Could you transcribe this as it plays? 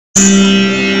Okay,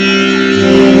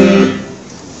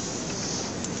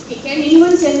 can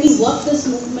anyone tell me what this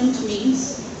movement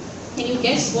means? Can you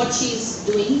guess what she's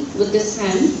doing with this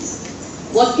hand?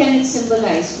 What can it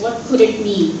symbolize? What could it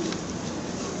mean?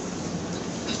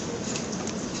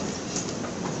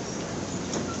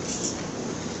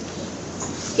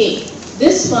 Okay,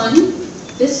 this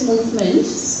movement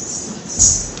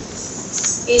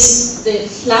is the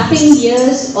flapping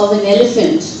ears of an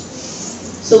elephant.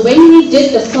 So when we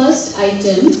did the first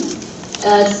item,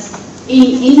 in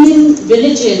Indian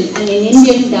religion and in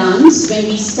Indian dance, when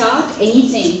we start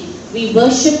anything, we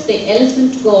worship the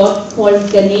elephant god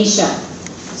called Ganesha.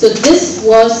 So this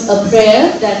was a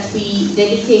prayer that we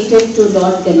dedicated to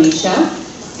Lord Ganesha.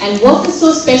 And what is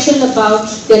so special about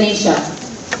Ganesha?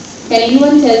 Can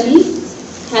anyone tell me?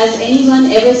 Has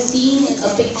anyone ever seen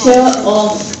a picture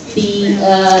of the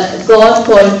god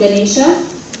called Ganesha?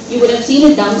 You would have seen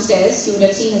it downstairs. You would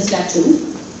have seen a statue.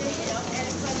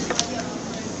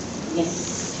 Yes.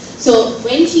 So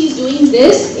when she's doing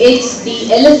this, it's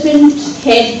the elephant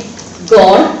head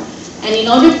god. And in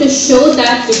order to show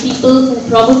that to people who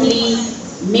probably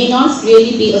may not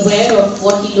really be aware of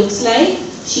what he looks like,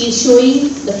 she's showing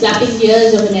the flapping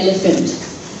ears of an elephant.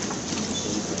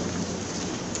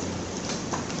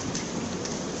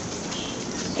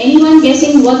 Anyone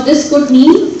guessing what this could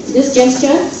mean, this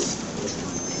gesture?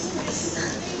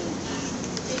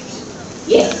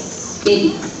 Yes,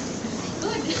 baby.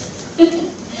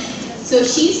 So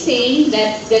she's saying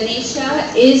that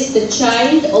Ganesha is the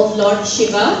child of Lord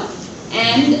Shiva,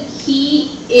 and he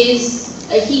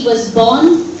was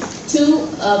born to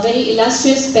very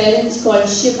illustrious parents called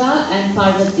Shiva and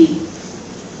Parvati.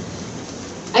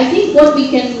 I think what we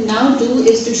can now do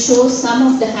is to show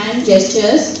some of the hand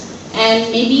gestures, and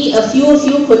maybe a few of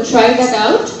you could try that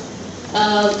out.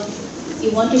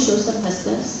 You want to show some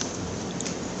hastas?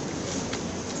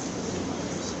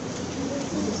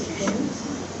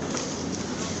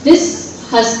 This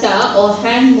hasta or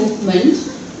hand movement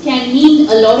can mean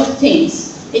a lot of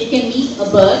things. It can mean a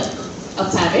bird, a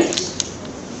parrot.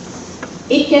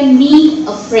 It can mean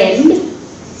a friend.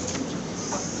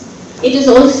 It is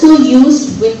also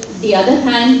used with the other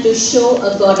hand to show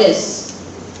a goddess.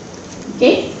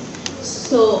 Okay?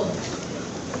 So,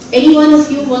 any one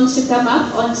of you wants to come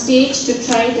up on stage to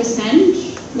try this hand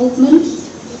movement?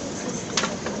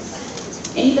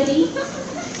 Anybody?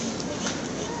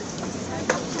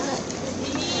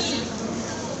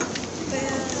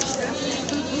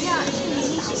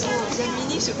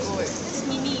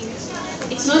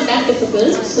 It's not that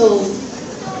difficult, so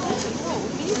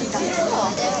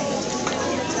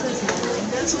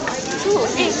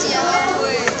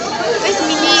where's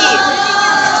Mini?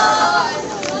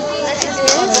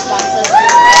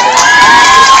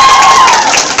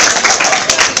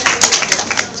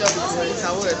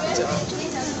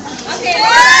 okay.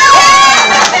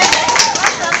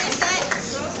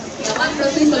 One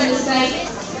person from this side.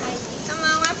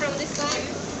 One from this side.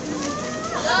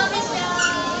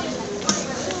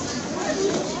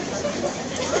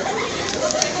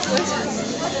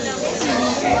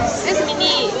 Where's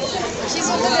Mini? She's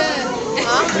over there.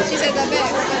 Huh? She's at the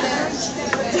back.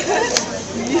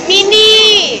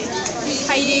 Mini!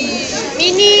 Hiding.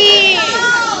 Mini!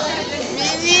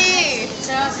 Mini!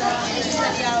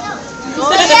 Go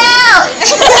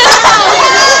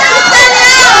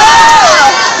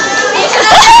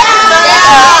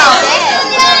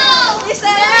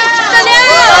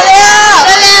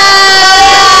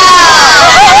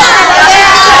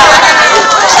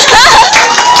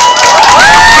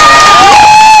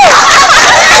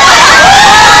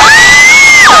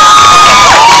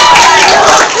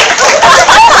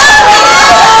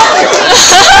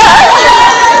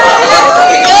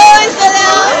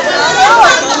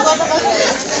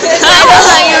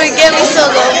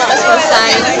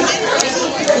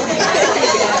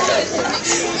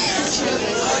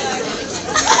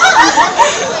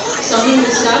Somebody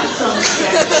will start from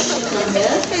scratch, from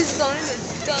here. He's going to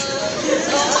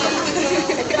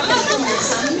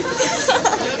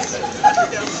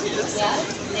Yeah,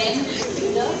 then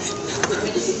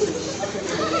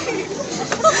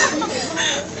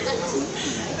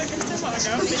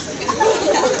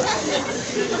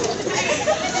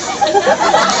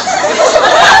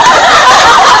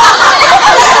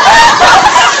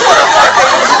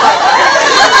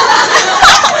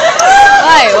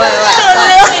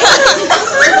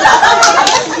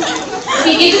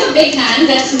okay, give him a big hand.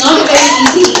 That's not a very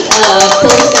easy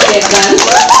pose that they've done.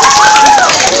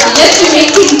 Just to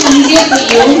make things easier for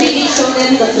you, maybe show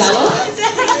them the flower.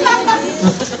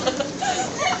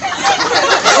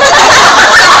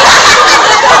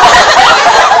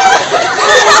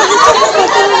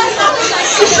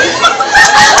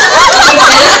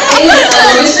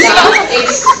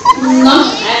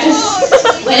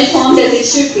 well formed as it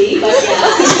should be, but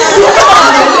yeah,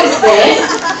 it's there.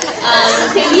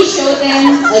 Can we show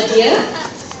them a deer?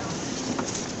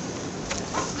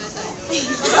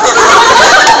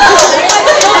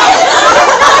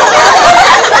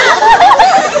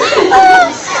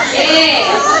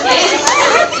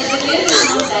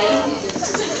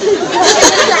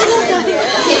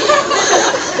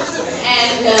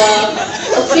 And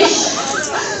a fish.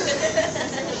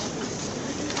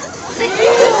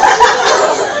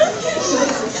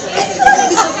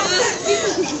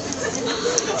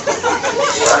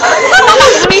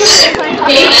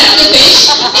 Okay, that's the fish.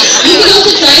 You can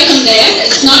also try from there.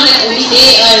 It's not that only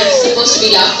they are supposed to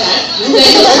be laughed at. You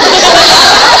guys also.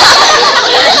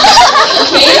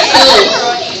 Okay, so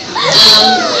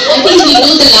I think we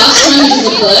do the last one, which is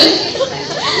the bird.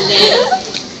 And then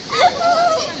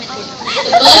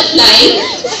the bird flying.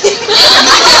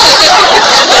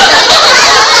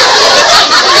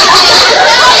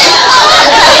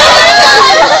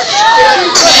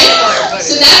 Right.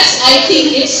 So that's, I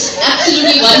think it's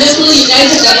absolutely wonderful. You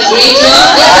guys have done a great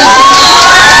job.